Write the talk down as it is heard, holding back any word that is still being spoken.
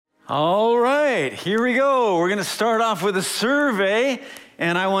All right, here we go. We're going to start off with a survey,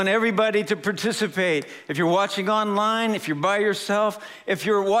 and I want everybody to participate. If you're watching online, if you're by yourself, if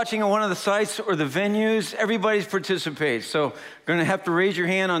you're watching on one of the sites or the venues, everybody's participates. So you're going to have to raise your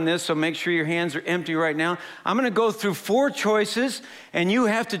hand on this, so make sure your hands are empty right now. I'm going to go through 4 choices, and you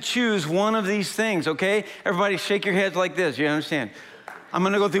have to choose one of these things, okay? Everybody shake your heads like this, you understand? I'm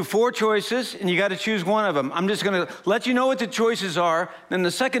going to go through 4 choices, and you got to choose one of them. I'm just going to let you know what the choices are. Then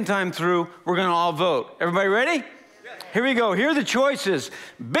the second time through, we're going to all vote. Everybody ready? Here we go. Here are the choices.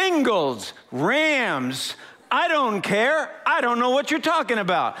 Bengals, Rams, I don't care. I don't know what you're talking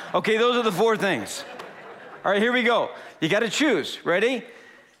about. Okay, those are the 4 things. All right, here we go. You got to choose. Ready?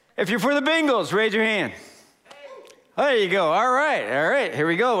 If you're for the Bengals, raise your hand. There you go. All right. Here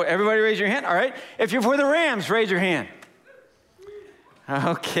we go. Everybody raise your hand. All right. If you're for the Rams, raise your hand.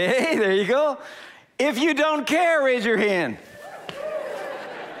 Okay, there you go. If you don't care, raise your hand.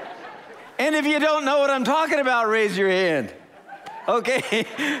 And if you don't know what I'm talking about, raise your hand. Okay,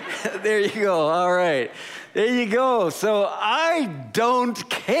 there you go. All right, there you go. So I don't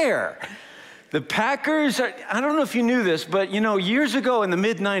care. The Packers I don't know if you knew this, but years ago in the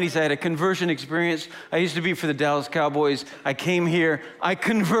mid-90s, I had a conversion experience. I used to be for the Dallas Cowboys. I came here, I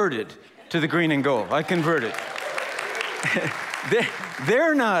converted to the green and gold. I converted.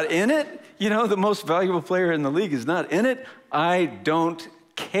 They're not in it. The most valuable player in the league is not in it. I don't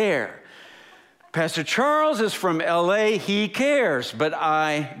care. Pastor Charles is from LA. He cares, but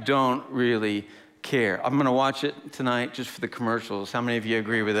I don't really care. I'm going to watch it tonight just for the commercials. How many of you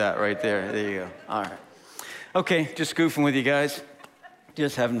agree with that right there? There you go. All right. Okay, just goofing with you guys.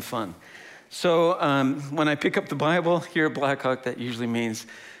 Just having fun. So when I pick up the Bible here at Blackhawk, that usually means,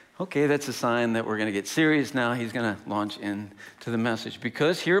 okay, that's a sign that we're going to get serious now. He's going to launch into the message.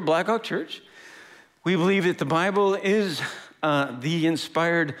 Because here at Blackhawk Church, we believe that the Bible is the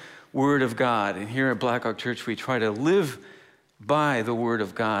inspired Word of God. And here at Blackhawk Church, we try to live by the Word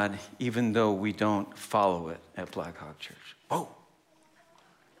of God, even though we don't follow it at Blackhawk Church. Oh,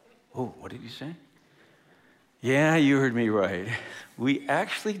 what did you say? Yeah, you heard me right. We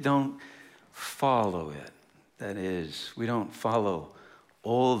actually don't follow it. That is, we don't follow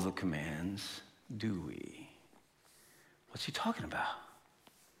all the commands, do we? What's he talking about?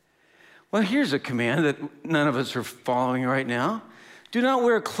 Well, here's a command that none of us are following right now. Do not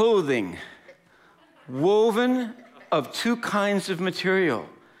wear clothing woven of 2 kinds of material.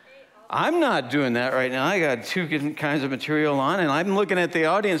 I'm not doing that right now. I got 2 different kinds of material on, and I'm looking at the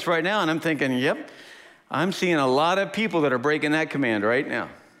audience right now, and I'm thinking, yep, I'm seeing a lot of people that are breaking that command right now.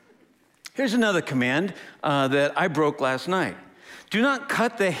 Here's another command that I broke last night. Do not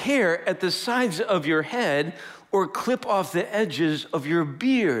cut the hair at the sides of your head or clip off the edges of your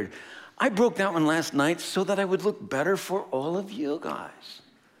beard. I broke that one last night so that I would look better for all of you guys.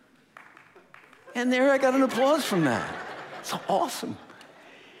 And there I got an applause from that. It's awesome.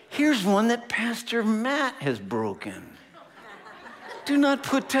 Here's one that Pastor Matt has broken. Do not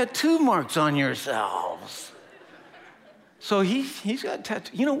put tattoo marks on yourselves. So he's got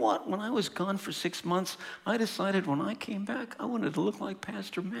tattoo. You know what? When I was gone for 6 months, I decided when I came back, I wanted to look like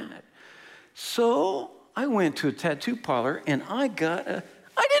Pastor Matt. So I went to a tattoo parlor, and I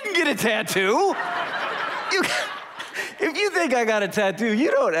didn't get a tattoo. If you think I got a tattoo,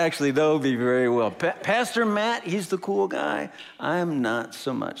 you don't actually know me very well. Pastor Matt, he's the cool guy. I'm not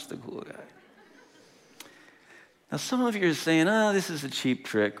so much the cool guy. Now, some of you are saying, this is a cheap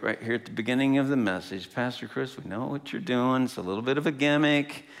trick right here at the beginning of the message. Pastor Chris, we know what you're doing. It's a little bit of a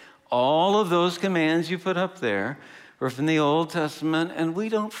gimmick. All of those commands you put up there are from the Old Testament, and we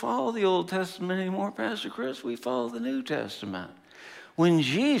don't follow the Old Testament anymore, Pastor Chris. We follow the New Testament. When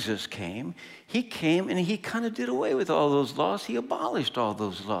Jesus came, he came and he kind of did away with all those laws. He abolished all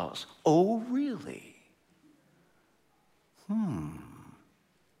those laws. Oh, really?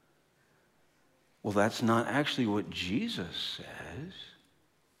 Well, that's not actually what Jesus says.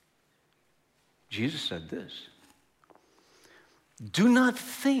 Jesus said this. Do not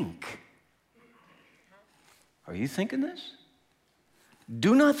think. Are you thinking this?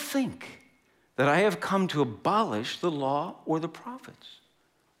 Do not think that I have come to abolish the law or the prophets.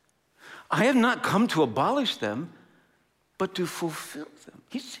 I have not come to abolish them, but to fulfill them.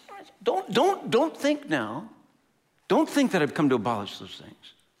 Don't think now. Don't think that I've come to abolish those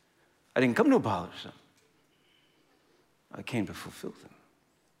things. I didn't come to abolish them. I came to fulfill them.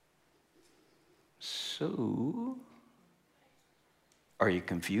 So, are you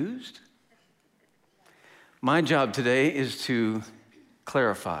confused? My job today is to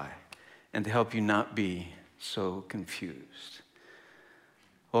clarify and to help you not be so confused.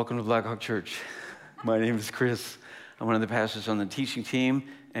 Welcome to Blackhawk Church. My name is Chris. I'm one of the pastors on the teaching team,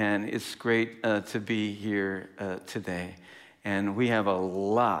 and it's great to be here today. And we have a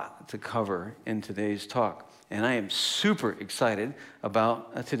lot to cover in today's talk. And I am super excited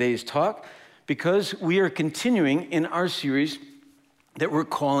about today's talk because we are continuing in our series that we're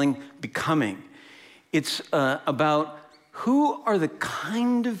calling Becoming. It's about who are the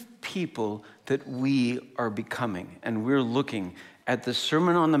kind of people that we are becoming. And we're looking at the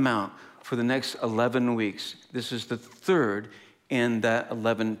Sermon on the Mount for the next 11 weeks. This is the third in that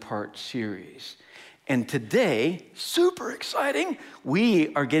 11-part series. And today, super exciting,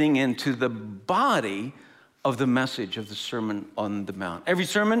 we are getting into the body of the message of the Sermon on the Mount. Every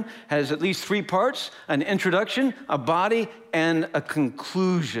sermon has at least 3 parts: an introduction, a body, and a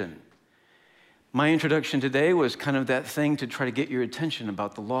conclusion. My introduction today was kind of that thing to try to get your attention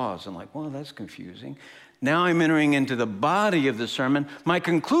about the laws. I'm like, well, that's confusing. Now I'm entering into the body of the sermon. My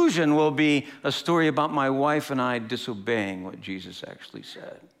conclusion will be a story about my wife and I disobeying what Jesus actually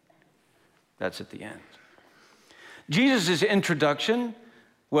said. That's at the end. Jesus' introduction,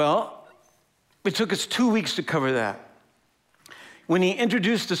 well, it took us 2 weeks to cover that. When he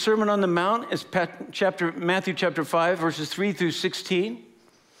introduced the Sermon on the Mount, it's Matthew chapter 5, verses 3 through 16.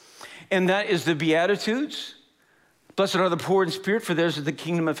 And that is the Beatitudes. Blessed are the poor in spirit, for theirs is the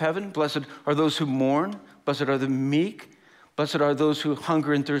kingdom of heaven. Blessed are those who mourn. Blessed are the meek. Blessed are those who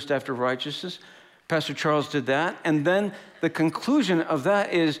hunger and thirst after righteousness. Pastor Charles did that. And then the conclusion of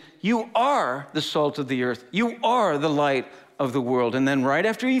that is, you are the salt of the earth. You are the light of the world. And then right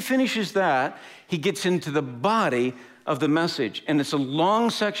after he finishes that, he gets into the body of the message. And it's a long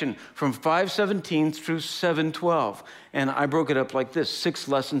section from 5:17 through 7:12. And I broke it up like this: 6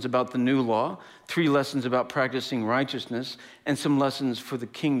 lessons about the new law, 3 lessons about practicing righteousness, and some lessons for the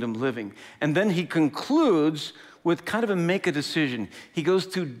kingdom living. And then he concludes with kind of a make a decision. He goes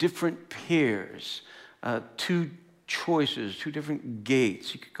through different pairs, 2 choices, 2 different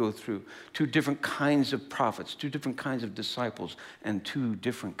gates you could go through, 2 different kinds of prophets, 2 different kinds of disciples, and 2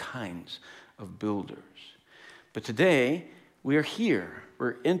 different kinds of builders. But today, we are here.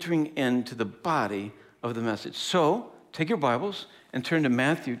 We're entering into the body of the message. So, take your Bibles and turn to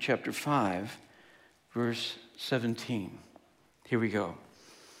Matthew chapter 5, verse 17. Here we go.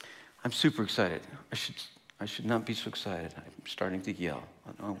 I'm super excited. I should not be so excited. I'm starting to yell.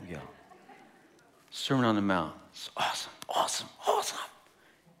 I don't yell. Sermon on the Mount. It's awesome, awesome, awesome.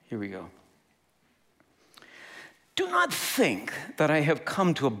 Here we go. Do not think that I have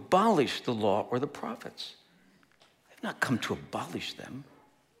come to abolish the law or the prophets. I have not come to abolish them,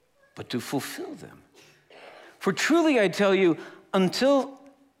 but to fulfill them. For truly I tell you, until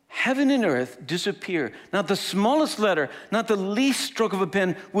heaven and earth disappear, not the smallest letter, not the least stroke of a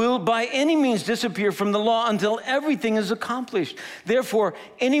pen will by any means disappear from the law until everything is accomplished. Therefore,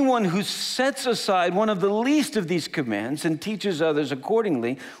 anyone who sets aside one of the least of these commands and teaches others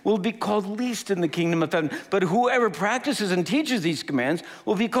accordingly will be called least in the kingdom of heaven. But whoever practices and teaches these commands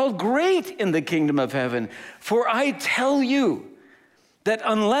will be called great in the kingdom of heaven. For I tell you that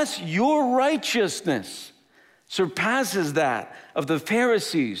unless your righteousness surpasses that of the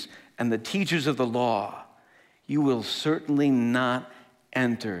Pharisees and the teachers of the law, you will certainly not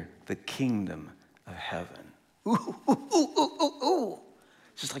enter the kingdom of heaven. Ooh, ooh, ooh, ooh, ooh, ooh.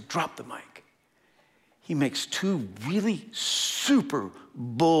 Just like drop the mic. He makes 2 really super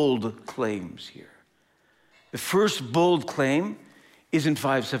bold claims here. The first bold claim is in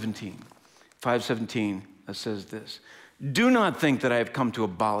 5:17. 5:17 says this: do not think that I have come to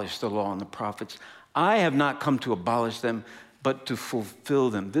abolish the law and the prophets. I have not come to abolish them, but to fulfill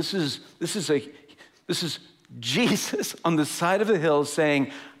them. This is Jesus on the side of the hill saying,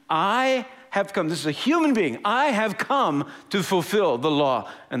 I have come, this is a human being, I have come to fulfill the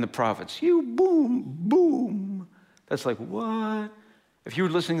law and the prophets. You boom, boom. That's like, what? If you were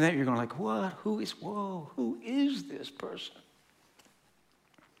listening to that, you're going like, what? Who is this person?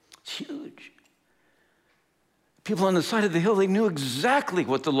 It's huge. People on the side of the hill, they knew exactly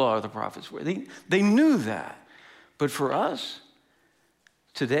what the law of the prophets were. They knew that. But for us,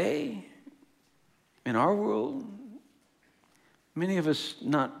 today, in our world, many of us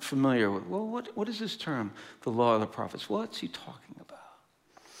not familiar with, well, what is this term, the law of the prophets? What's he talking about?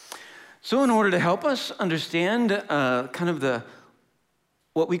 So in order to help us understand kind of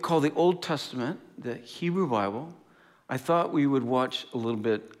what we call the Old Testament, the Hebrew Bible, I thought we would watch a little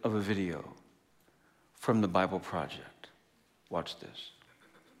bit of a video from the Bible Project. Watch this.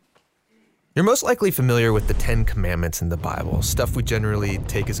 You're most likely familiar with the 10 Commandments in the Bible, stuff we generally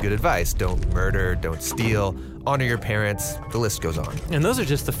take as good advice. Don't murder, don't steal, honor your parents, the list goes on. And those are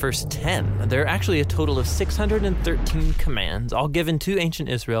just the first 10. There are actually a total of 613 commands, all given to ancient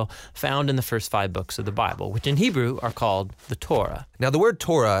Israel, found in the first 5 books of the Bible, which in Hebrew are called the Torah. Now, the word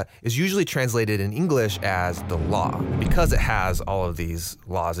Torah is usually translated in English as the law, because it has all of these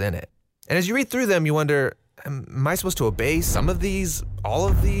laws in it. And as you read through them, you wonder, am I supposed to obey some of these, all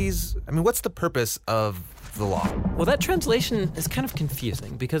of these? I mean, what's the purpose of the law? Well, that translation is kind of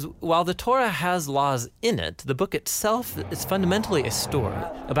confusing because while the Torah has laws in it, the book itself is fundamentally a story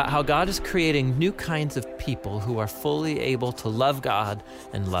about how God is creating new kinds of people who are fully able to love God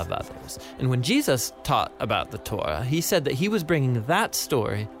and love others. And when Jesus taught about the Torah, he said that he was bringing that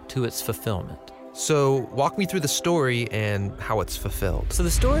story to its fulfillment. So walk me through the story and how it's fulfilled. So the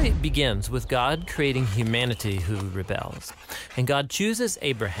story begins with God creating humanity who rebels. And God chooses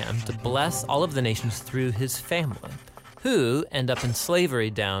Abraham to bless all of the nations through his family, who end up in slavery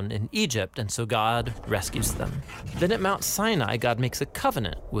down in Egypt, and so God rescues them. Then at Mount Sinai, God makes a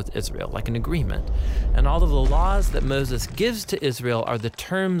covenant with Israel, like an agreement. And all of the laws that Moses gives to Israel are the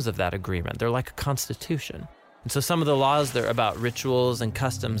terms of that agreement. They're like a constitution. And so some of the laws, they're about rituals and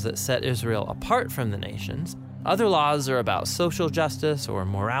customs that set Israel apart from the nations. Other laws are about social justice or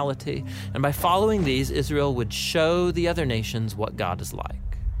morality. And by following these, Israel would show the other nations what God is like.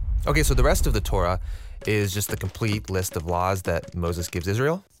 Okay, so the rest of the Torah is just the complete list of laws that Moses gives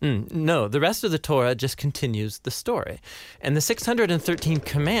Israel? No, the rest of the Torah just continues the story. And the 613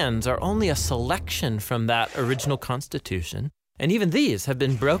 commands are only a selection from that original constitution. And even these have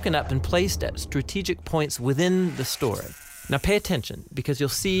been broken up and placed at strategic points within the story. Now pay attention, because you'll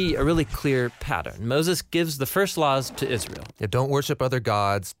see a really clear pattern. Moses gives the first laws to Israel. Yeah, don't worship other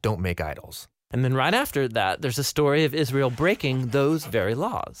gods, don't make idols. And then right after that, there's a story of Israel breaking those very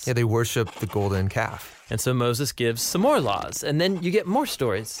laws. Yeah, they worship the golden calf. And so Moses gives some more laws, and then you get more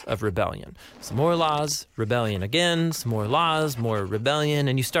stories of rebellion. Some more laws, rebellion again, some more laws, more rebellion,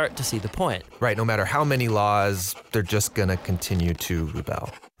 and you start to see the point. Right, no matter how many laws, they're just going to continue to rebel.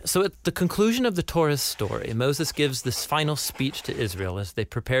 So at the conclusion of the Torah's story, Moses gives this final speech to Israel as they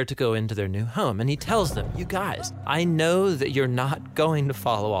prepare to go into their new home. And he tells them, you guys, I know that you're not going to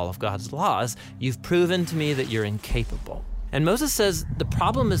follow all of God's laws. You've proven to me that you're incapable. And Moses says the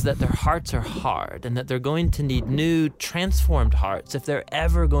problem is that their hearts are hard and that they're going to need new, transformed hearts if they're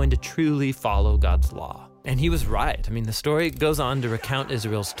ever going to truly follow God's law. And he was right. I mean, the story goes on to recount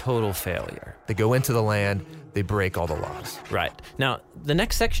Israel's total failure. They go into the land, they break all the laws. Right. Now, the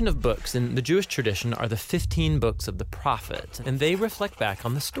next section of books in the Jewish tradition are the 15 books of the prophets, and they reflect back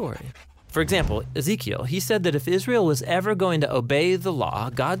on the story. For example, Ezekiel, he said that if Israel was ever going to obey the law,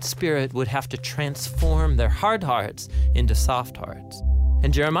 God's Spirit would have to transform their hard hearts into soft hearts.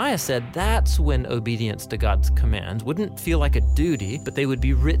 And Jeremiah said that's when obedience to God's commands wouldn't feel like a duty, but they would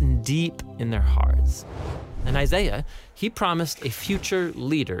be written deep in their hearts. And Isaiah, he promised a future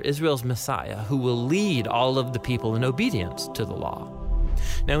leader, Israel's Messiah, who will lead all of the people in obedience to the law.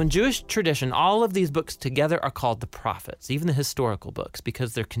 Now, in Jewish tradition, all of these books together are called the prophets, even the historical books,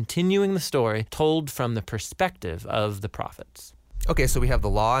 because they're continuing the story told from the perspective of the prophets. Okay, so we have the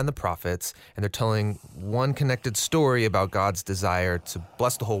law and the prophets, and they're telling one connected story about God's desire to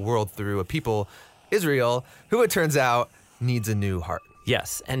bless the whole world through a people, Israel, who it turns out needs a new heart.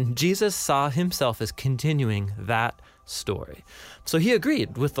 Yes, and Jesus saw himself as continuing that story. So he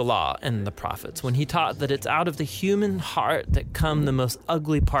agreed with the law and the prophets when he taught that it's out of the human heart that come the most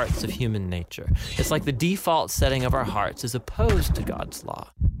ugly parts of human nature. It's like the default setting of our hearts is opposed to God's law.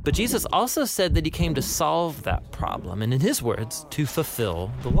 But Jesus also said that he came to solve that problem, and in his words, to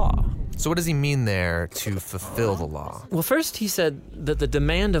fulfill the law. So what does he mean there, to fulfill the law? Well, first he said that the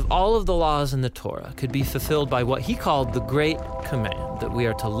demand of all of the laws in the Torah could be fulfilled by what he called the Great Command, that we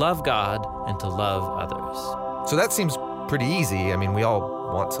are to love God and to love others. So that seems pretty easy. I mean, we all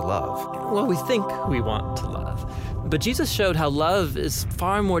want to love. Well, we think we want to love. But Jesus showed how love is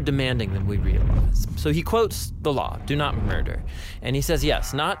far more demanding than we realize. So he quotes the law, do not murder. And he says,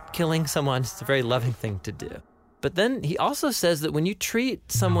 yes, not killing someone is a very loving thing to do. But then he also says that when you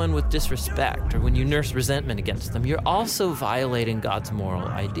treat someone with disrespect or when you nurse resentment against them, you're also violating God's moral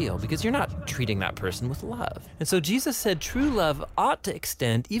ideal because you're not treating that person with love. And so Jesus said true love ought to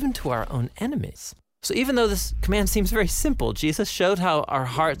extend even to our own enemies. So even though this command seems very simple, Jesus showed how our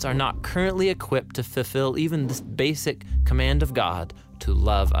hearts are not currently equipped to fulfill even this basic command of God to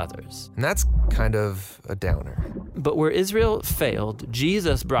love others. And that's kind of a downer. But where Israel failed,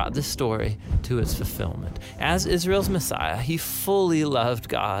 Jesus brought this story to its fulfillment. As Israel's Messiah, he fully loved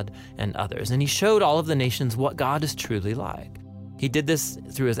God and others, and he showed all of the nations what God is truly like. He did this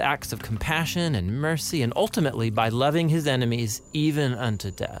through his acts of compassion and mercy, and ultimately by loving his enemies even unto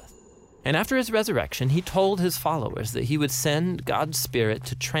death. And after his resurrection, he told his followers that he would send God's Spirit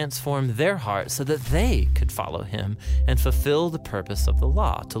to transform their hearts so that they could follow him and fulfill the purpose of the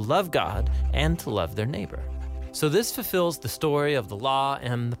law, to love God and to love their neighbor. So this fulfills the story of the law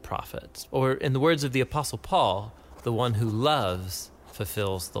and the prophets, or in the words of the Apostle Paul, the one who loves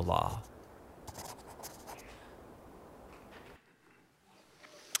fulfills the law.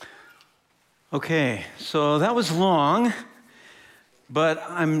 Okay, so that was long, but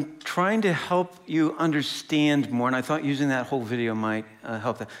I'm trying to help you understand more, and I thought using that whole video might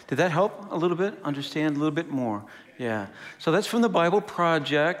help that. Did that help a little bit? Understand a little bit more? Yeah. So that's from the Bible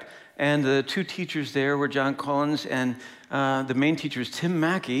Project, and the two teachers there were John Collins, and the main teacher is Tim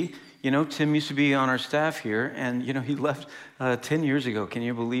Mackey. You know, Tim used to be on our staff here, and, you know, he left 10 years ago. Can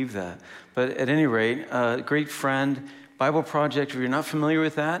you believe that? But at any rate, a great friend. Bible Project, if you're not familiar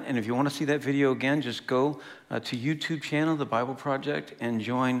with that, and if you want to see that video again, just go to YouTube channel, The Bible Project, and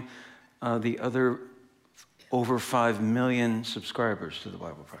join the other over 5 million subscribers to The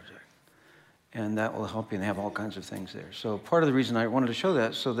Bible Project. And that will help you, and they have all kinds of things there. So part of the reason I wanted to show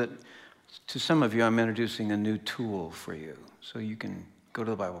that, so that to some of you, I'm introducing a new tool for you, so you can go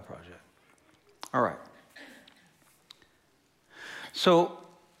to The Bible Project. All right. So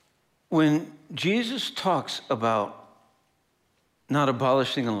when Jesus talks about not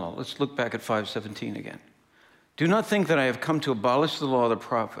abolishing the law. Let's look back at 5:17 again. Do not think that I have come to abolish the law of the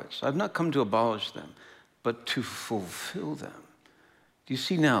prophets. I've not come to abolish them, but to fulfill them. Do you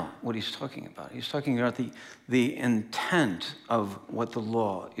see now what he's talking about? He's talking about the intent of what the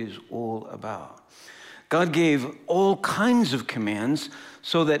law is all about. God gave all kinds of commands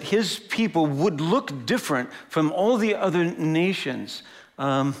so that his people would look different from all the other nations.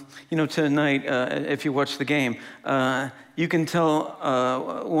 You know, tonight, if you watch the game, you can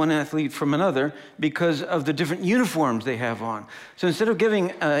tell one athlete from another because of the different uniforms they have on. So instead of giving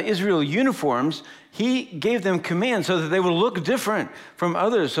Israel uniforms, he gave them commands so that they would look different from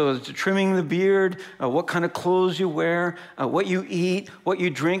others. So it's trimming the beard, what kind of clothes you wear, what you eat, what you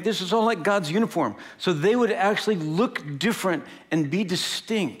drink. This is all like God's uniform. So they would actually look different and be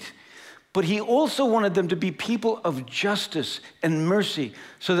distinct. But he also wanted them to be people of justice and mercy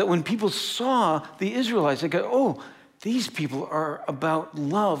so that when people saw the Israelites, they go, oh, these people are about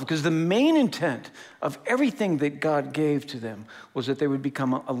love. Because the main intent of everything that God gave to them was that they would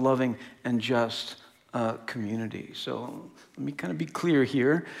become a loving and just community. So let me kind of be clear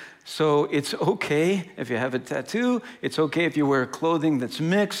here. So it's okay if you have a tattoo. It's okay if you wear clothing that's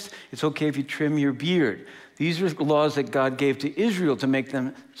mixed. It's okay if you trim your beard. These are laws that God gave to Israel to make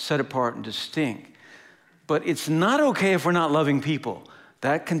them set apart and distinct. But it's not okay if we're not loving people.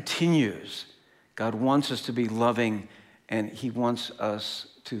 That continues. God wants us to be loving, and he wants us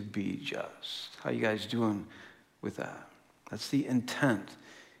to be just. How you guys doing with that? That's the intent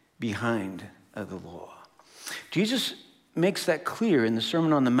behind the law. Jesus makes that clear in the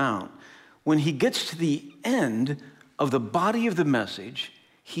Sermon on the Mount. When he gets to the end of the body of the message,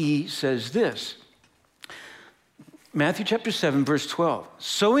 he says this. Matthew chapter 7, verse 12.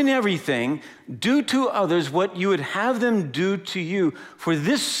 So in everything, do to others what you would have them do to you, for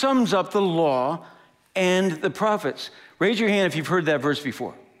this sums up the law and the prophets. Raise your hand if you've heard that verse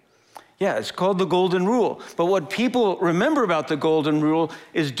before. Yeah, it's called the Golden Rule. But what people remember about the Golden Rule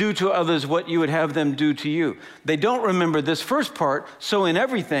is do to others what you would have them do to you. They don't remember this first part, so in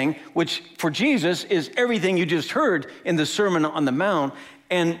everything, which for Jesus is everything you just heard in the Sermon on the Mount,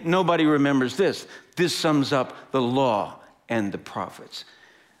 and nobody remembers this. This sums up the law and the prophets.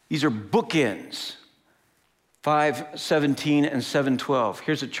 These are bookends, 5:17 and 7:12.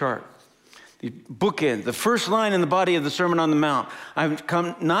 Here's a chart. The bookend, the first line in the body of the Sermon on the Mount. I've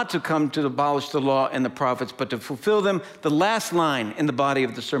come not to come to abolish the law and the prophets, but to fulfill them. The last line in the body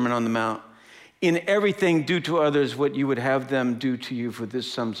of the Sermon on the Mount. In everything, do to others what you would have them do to you, for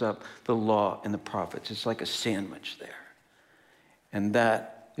this sums up the law and the prophets. It's like a sandwich there. And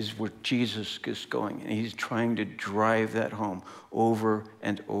that is where Jesus is going. And he's trying to drive that home over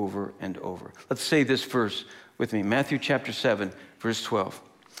and over and over. Let's say this verse with me. Matthew chapter 7, verse 12.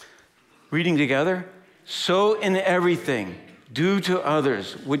 Reading together. So in everything, do to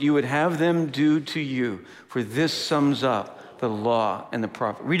others what you would have them do to you, for this sums up the law and the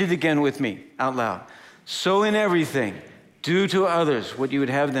prophet. Read it again with me out loud. So in everything, do to others what you would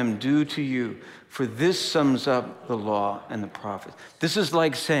have them do to you, for this sums up the law and the prophets. This is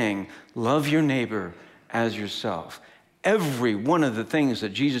like saying, love your neighbor as yourself. Every one of the things that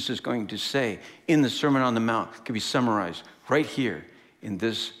Jesus is going to say in the Sermon on the Mount can be summarized right here in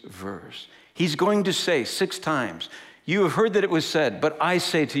this verse. He's going to say 6 times, You have heard that it was said, but I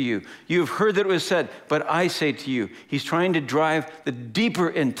say to you. You have heard that it was said, but I say to you. He's trying to drive the deeper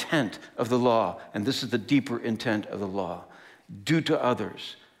intent of the law, and this is the deeper intent of the law. Do to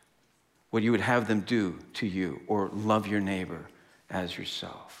others what you would have them do to you, or love your neighbor as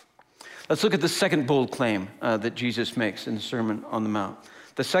yourself. Let's look at the second bold claim that Jesus makes in the Sermon on the Mount.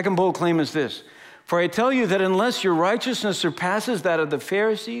 The second bold claim is this: for I tell you that unless your righteousness surpasses that of the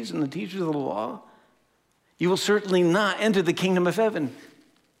Pharisees and the teachers of the law, you will certainly not enter the kingdom of heaven.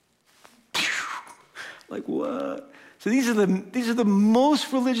 Like what? So these are the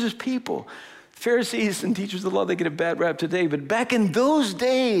most religious people. Pharisees and teachers of the law, they get a bad rap today, but back in those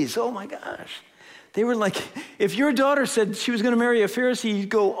days, oh my gosh, they were like, if your daughter said she was going to marry a Pharisee, you'd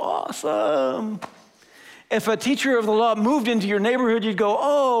go, awesome. If a teacher of the law moved into your neighborhood, you'd go,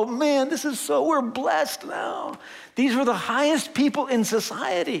 oh man, we're blessed now. These were the highest people in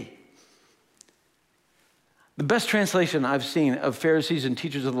society. The best translation I've seen of Pharisees and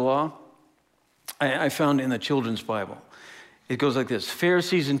teachers of the law, I found in the Children's Bible. It goes like this: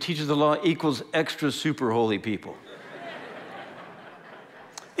 Pharisees and teachers of the law equals extra super holy people.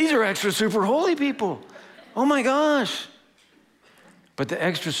 These are extra super holy people. Oh my gosh. But the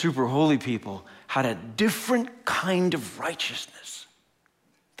extra super holy people had a different kind of righteousness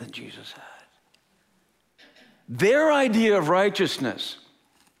than Jesus had. Their idea of righteousness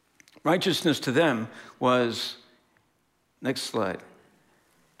to them was, next slide,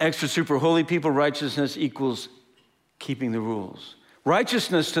 extra super holy people, righteousness equals keeping the rules.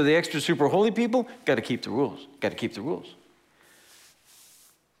 Righteousness to the extra super holy people, got to keep the rules. Got to keep the rules.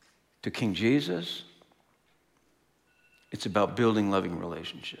 To King Jesus, it's about building loving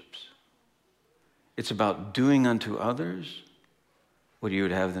relationships. It's about doing unto others what you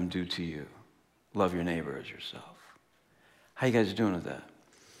would have them do to you. Love your neighbor as yourself. How you guys doing with that?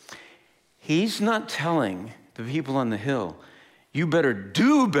 He's not telling the people on the hill, you better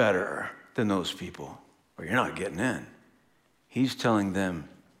do better than those people or you're not getting in. He's telling them,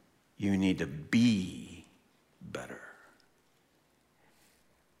 you need to be better.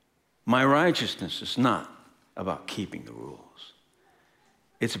 My righteousness is not about keeping the rules.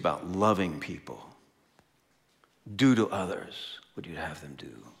 It's about loving people. Do to others what you'd have them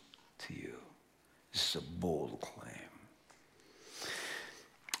do to you. This is a bold claim.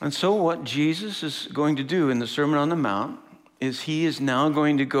 And so what Jesus is going to do in the Sermon on the Mount is he is now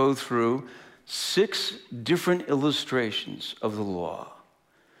going to go through 6 different illustrations of the law.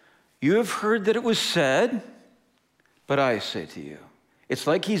 You have heard that it was said, but I say to you. It's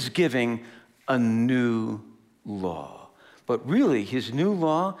like he's giving a new law. But really, his new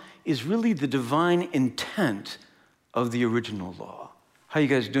law is really the divine intent of the original law. How you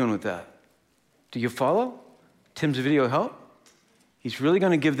guys doing with that? Do you follow? Tim's video help? He's really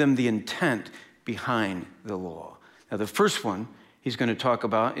going to give them the intent behind the law. Now, the first one he's going to talk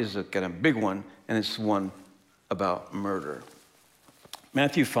about is a kind of big one, and it's the one about murder.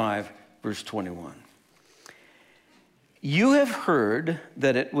 Matthew 5, verse 21. You have heard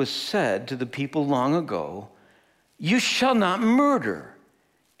that it was said to the people long ago, you shall not murder,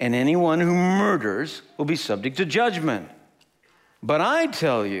 and anyone who murders will be subject to judgment. But I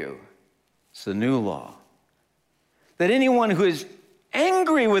tell you, it's the new law, that anyone who is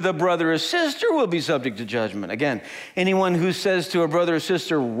angry with a brother or sister will be subject to judgment. Again, anyone who says to a brother or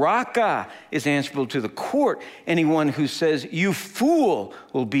sister, Raka, is answerable to the court. Anyone who says, you fool,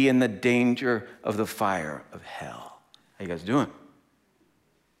 will be in the danger of the fire of hell. How you guys doing?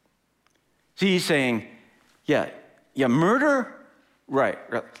 See, he's saying, yeah, murder? Right.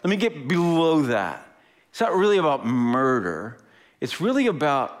 Let me get below that. It's not really about murder. It's really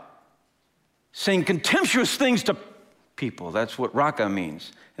about saying contemptuous things to people. That's what raka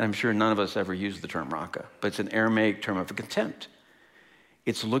means. And I'm sure none of us ever use the term raka, but it's an Aramaic term of contempt.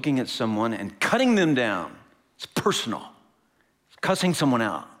 It's looking at someone and cutting them down. It's personal. It's cussing someone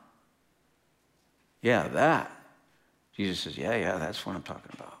out. Yeah, that. Jesus says, yeah, that's what I'm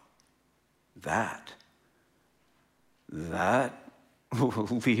talking about. That will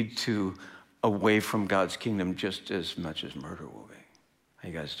lead to away from God's kingdom just as much as murder will be. How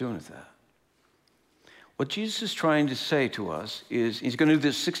you guys doing with that? What Jesus is trying to say to us is, he's going to do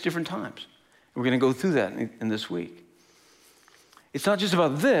this 6 different times. We're going to go through that in this week. It's not just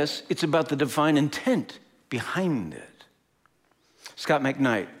about this, it's about the divine intent behind it. Scott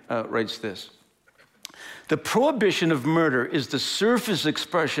McKnight writes this. The prohibition of murder is the surface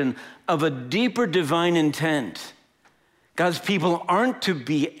expression of a deeper divine intent. God's people aren't to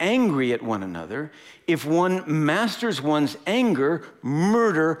be angry at one another. If one masters one's anger,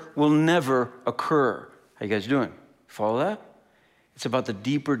 murder will never occur. How you guys doing? Follow that? It's about the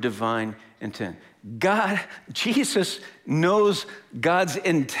deeper divine intent. Jesus knows God's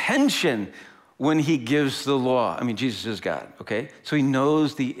intention when he gives the law. I mean, Jesus is God, okay? So he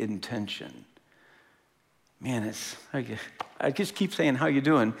knows the intention. Man, I just keep saying, how you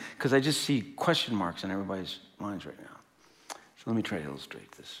doing? Because I just see question marks in everybody's minds right now. So let me try to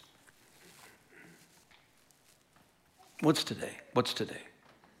illustrate this. What's today? What's today?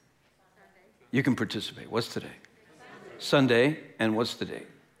 You can participate. What's today? Sunday. And what's the date?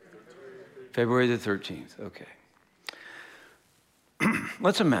 February the 13th. Okay.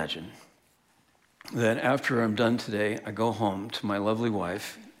 Let's imagine that after I'm done today, I go home to my lovely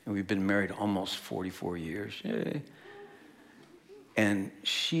wife, and we've been married almost 44 years. Yay. And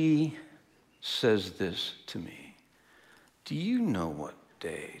she says this to me. Do you know what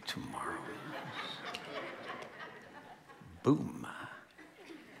day tomorrow is? Boom.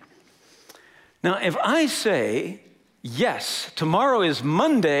 Now, if I say, yes, tomorrow is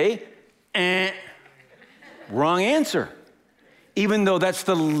Monday, wrong answer. Even though that's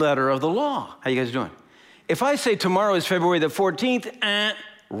the letter of the law. How you guys doing? If I say tomorrow is February the 14th,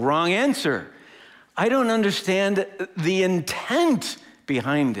 wrong answer. I don't understand the intent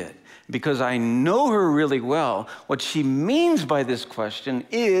behind it because I know her really well. What she means by this question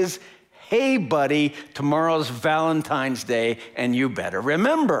is, hey, buddy, tomorrow's Valentine's Day, and you better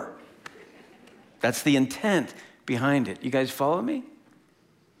remember. That's the intent behind it. You guys follow me?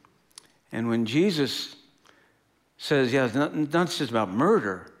 And when Jesus says, yeah, it's not just about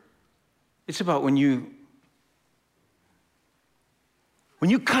murder, it's about when you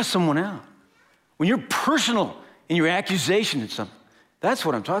cuss someone out, when you're personal in your accusation of something. That's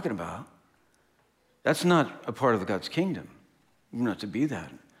what I'm talking about. That's not a part of God's kingdom. We're not to be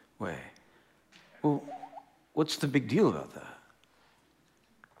that way. Well, what's the big deal about that?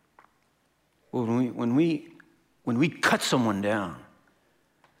 Well, when we cut someone down,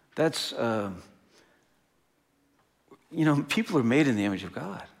 that's, people are made in the image of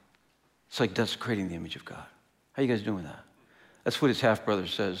God. It's like desecrating the image of God. How you guys doing with that? That's what his half-brother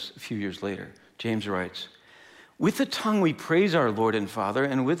says a few years later. James writes, with the tongue we praise our Lord and Father,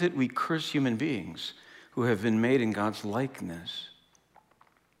 and with it we curse human beings who have been made in God's likeness.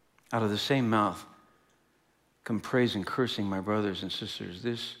 Out of the same mouth come praise and cursing, my brothers and sisters.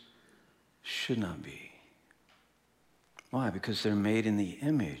 This should not be. Why? Because they're made in the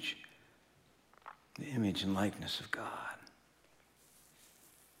image and likeness of God.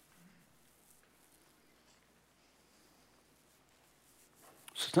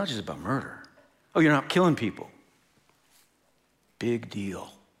 So it's not just about murder. Oh, you're not killing people. Big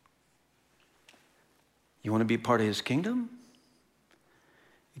deal. You want to be part of his kingdom?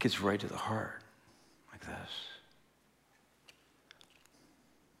 It gets right to the heart, like this.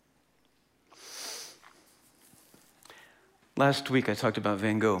 Last week I talked about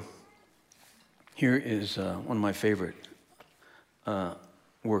Van Gogh. Here is one of my favorite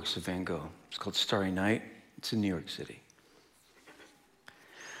works of Van Gogh. It's called Starry Night. It's in New York City.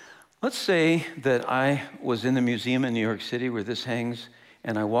 Let's say that I was in the museum in New York City where this hangs,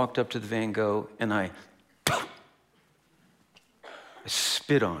 and I walked up to the Van Gogh and I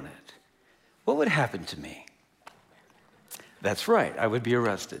spit on it. What would happen to me? That's right, I would be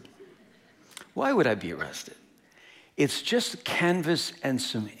arrested. Why would I be arrested? It's just canvas and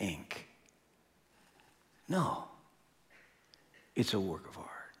some ink. No, it's a work of art.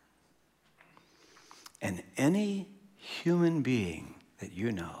 And any human being that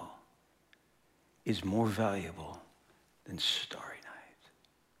you know is more valuable than Starry Night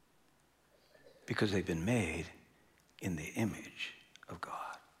because they've been made in the image of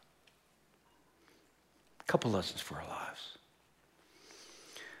God. A couple lessons for our lives.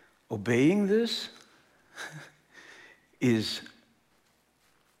 Obeying this is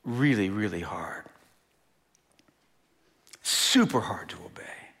really, really hard. Super hard to obey.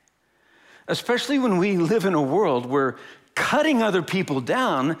 Especially when we live in a world where cutting other people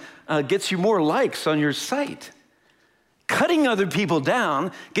down gets you more likes on your site. Cutting other people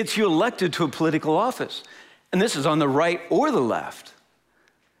down gets you elected to a political office. And this is on the right or the left.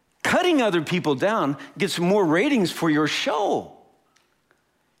 Cutting other people down gets more ratings for your show.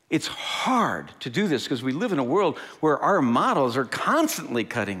 It's hard to do this because we live in a world where our models are constantly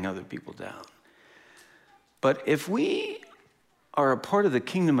cutting other people down. But if we are a part of the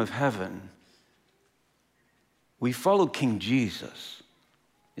kingdom of heaven, we follow King Jesus.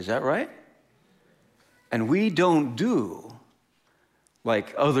 Is that right? And we don't do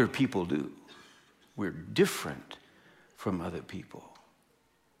like other people do. We're different from other people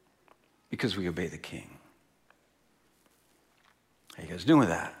because we obey the King. How you guys doing with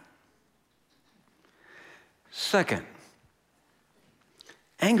that? Second,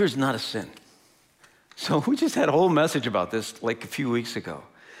 anger is not a sin. So we just had a whole message about this like a few weeks ago.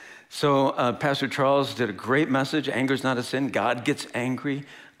 So Pastor Charles did a great message. Anger's not a sin. God gets angry.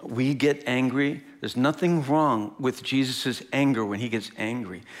 We get angry. There's nothing wrong with Jesus' anger when he gets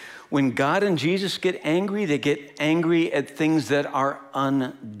angry. When God and Jesus get angry, they get angry at things that are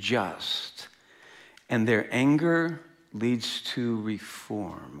unjust. And their anger leads to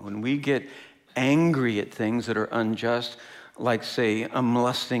reform. When we get angry at things that are unjust, like, say,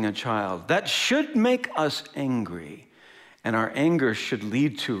 molesting a child, that should make us angry. And our anger should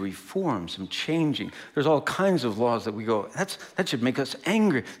lead to reform, some changing. There's all kinds of laws that we go, that should make us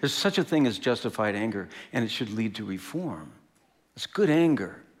angry. There's such a thing as justified anger, and it should lead to reform. It's good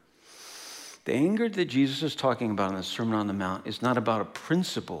anger. The anger that Jesus is talking about in the Sermon on the Mount is not about a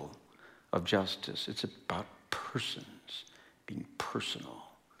principle of justice. It's about persons, being personal,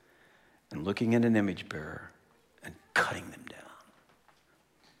 and looking at an image bearer and cutting them down.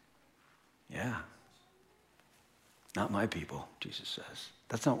 Yeah. Not my people, Jesus says.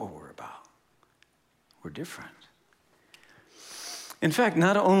 That's not what we're about. We're different. In fact,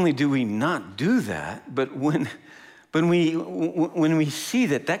 not only do we not do that, but when we see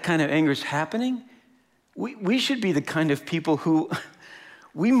that kind of anger is happening, we should be the kind of people who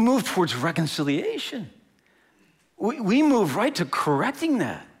we move towards reconciliation. We move right to correcting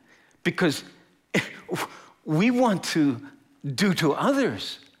that because we want to do to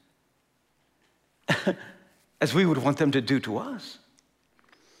others as we would want them to do to us.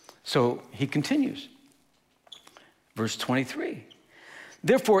 So he continues. Verse 23.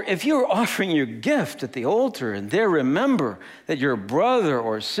 Therefore, if you are offering your gift at the altar and there remember that your brother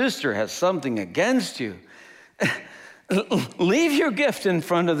or sister has something against you, leave your gift in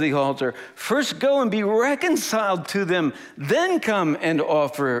front of the altar. First go and be reconciled to them, then come and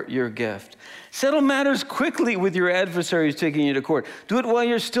offer your gift. Settle matters quickly with your adversaries taking you to court. Do it while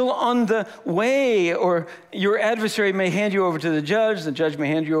you're still on the way, or your adversary may hand you over to the judge may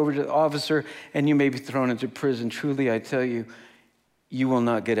hand you over to the officer, and you may be thrown into prison. Truly, I tell you, you will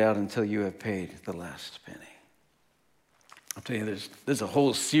not get out until you have paid the last penny. I'll tell you, there's a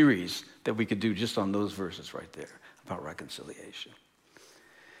whole series that we could do just on those verses right there about reconciliation.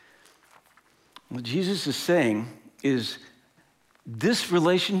 What Jesus is saying is this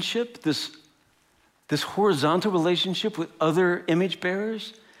relationship, this horizontal relationship with other image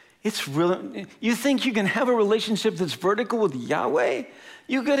bearers, it's really, you think you can have a relationship that's vertical with Yahweh?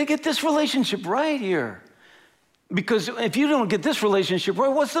 You got to get this relationship right here. Because if you don't get this relationship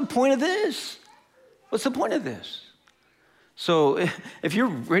right, what's the point of this? What's the point of this? So if you're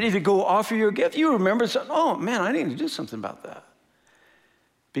ready to go offer your gift, you remember, oh man, I need to do something about that.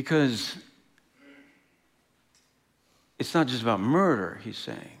 Because it's not just about murder, he's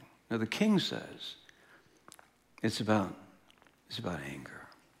saying. No, the king says it's about anger.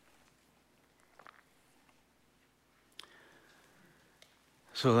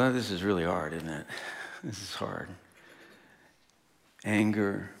 So this is really hard, isn't it? This is hard.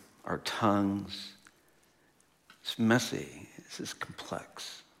 Anger, our tongues, it's messy. This is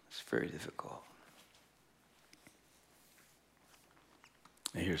complex. It's very difficult.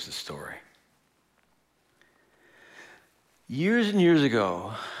 And here's the story. Years and years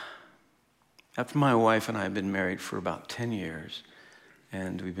ago, after my wife and I had been married for about 10 years,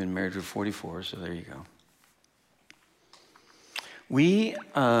 and we've been married for 44, so there you go. We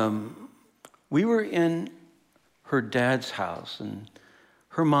were in her dad's house, and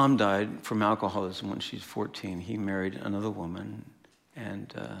her mom died from alcoholism when she was 14. He married another woman,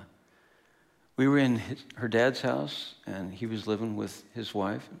 and we were in her dad's house, and he was living with his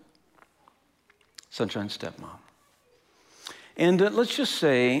wife, Sunshine's stepmom. And let's just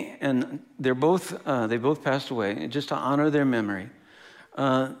say, and they both passed away, just to honor their memory,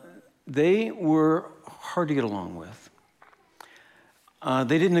 they were hard to get along with.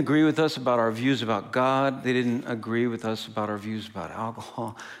 They didn't agree with us about our views about God. They didn't agree with us about our views about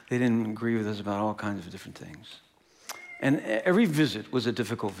alcohol. They didn't agree with us about all kinds of different things. And every visit was a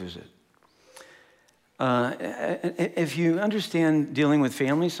difficult visit. If you understand dealing with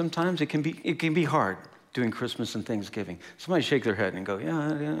families, sometimes it can be hard doing Christmas and Thanksgiving. Somebody shake their head and go, yeah,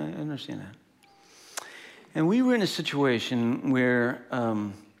 I understand that. And we were in a situation where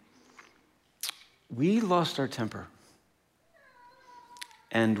we lost our temper.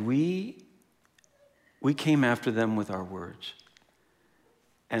 And we came after them with our words.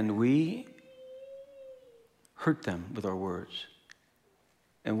 And we hurt them with our words.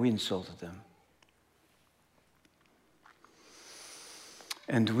 And we insulted them.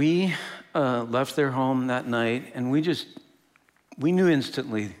 And we left their home that night, and we knew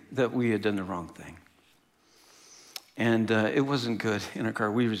instantly that we had done the wrong thing. And it wasn't good in our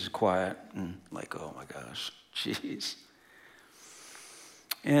car. We were just quiet and like, oh my gosh, jeez.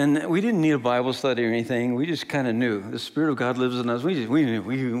 And we didn't need a Bible study or anything. We just kind of knew the Spirit of God lives in us. We knew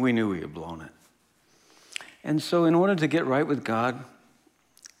we had blown it. And so in order to get right with God,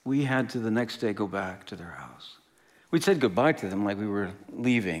 we had to the next day go back to their house. We'd said goodbye to them like we were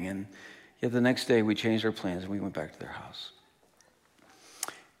leaving, and yet the next day we changed our plans and we went back to their house.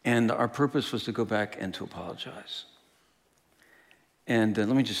 And our purpose was to go back and to apologize. And let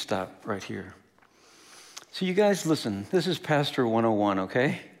me just stop right here. So you guys, listen, this is Pastor 101,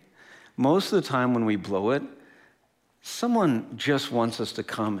 okay? Most of the time when we blow it, someone just wants us to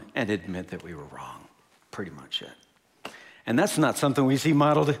come and admit that we were wrong, pretty much it. And that's not something we see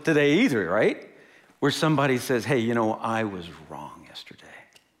modeled today either, right? Where somebody says, hey, you know, I was wrong yesterday.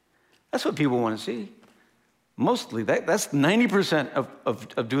 That's what people want to see. Mostly, that's 90%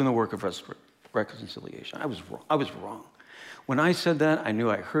 of doing the work of reconciliation. I was wrong. When I said that, I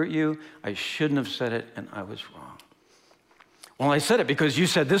knew I hurt you. I shouldn't have said it, and I was wrong. Well, I said it because you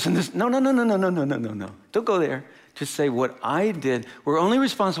said this and this. No. Don't go there. Just say what I did. We're only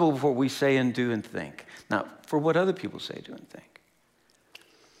responsible for what we say and do and think, not for what other people say, do, and think.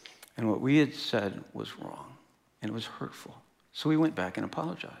 And what we had said was wrong, and it was hurtful. So we went back and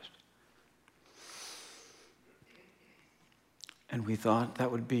apologized. And we thought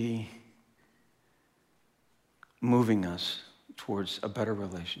that would be moving us towards a better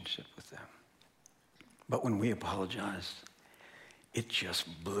relationship with them. But when we apologized, it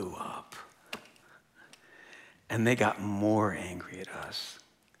just blew up. And they got more angry at us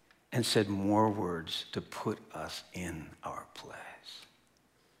and said more words to put us in our place.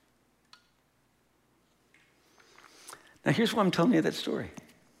 Now, here's why I'm telling you that story.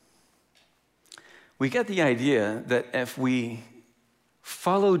 We get the idea that if we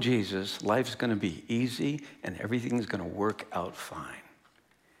follow Jesus, life's going to be easy and everything's going to work out fine.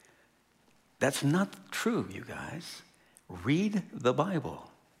 That's not true, you guys. Read the Bible.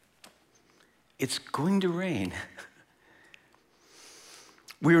 It's going to rain.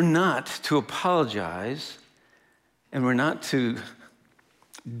 We're not to apologize, and we're not to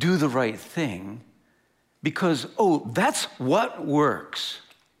do the right thing because, that's what works.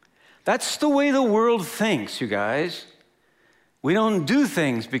 That's the way the world thinks, you guys. We don't do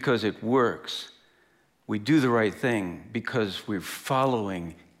things because it works. We do the right thing because we're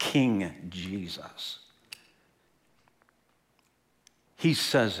following King Jesus. He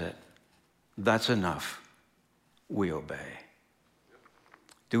says it. That's enough. We obey.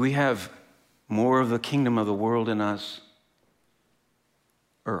 Do we have more of the kingdom of the world in us?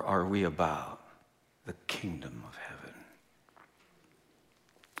 Or are we about the kingdom of heaven?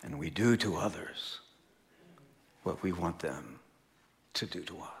 And we do to others what we want them to do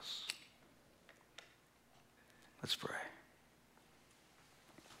to us. Let's pray.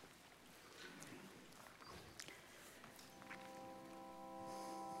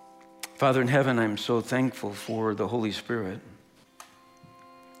 Father in heaven, I'm so thankful for the Holy Spirit,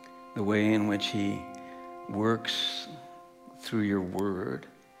 the way in which He works through your word.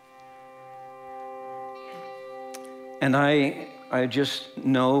 And I just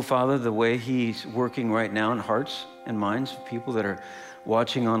know, Father, the way He's working right now in hearts and minds of people that are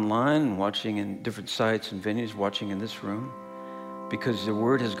watching online and watching in different sites and venues, watching in this room, because the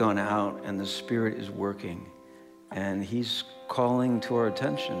word has gone out and the Spirit is working, and He's calling to our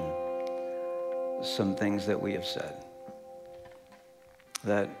attention some things that we have said,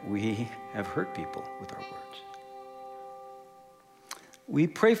 that we have hurt people with our words. We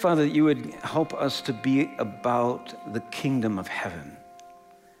pray, Father, that you would help us to be about the kingdom of heaven,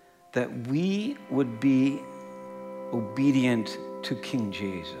 that we would be obedient to King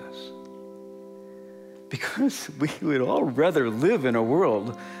Jesus, because we would all rather live in a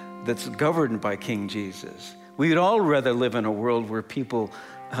world that's governed by King Jesus. We would all rather live in a world where people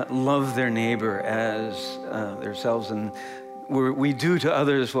love their neighbor as themselves, and where we do to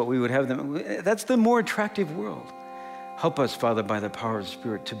others what we would have them. That's the more attractive world. Help us, Father, by the power of the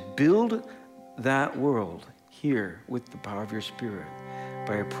Spirit, to build that world here with the power of your Spirit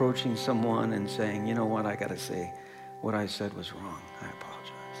by approaching someone and saying, you know what, I got to say, what I said was wrong. I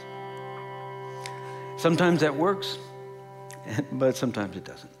apologize. Sometimes that works, but sometimes it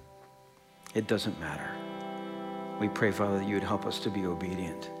doesn't. It doesn't matter. We pray, Father, that you would help us to be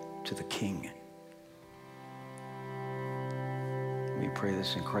obedient to the King. We pray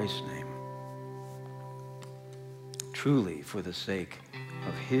this in Christ's name. Truly for the sake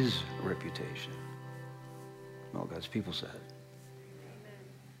of his reputation. All God's people said.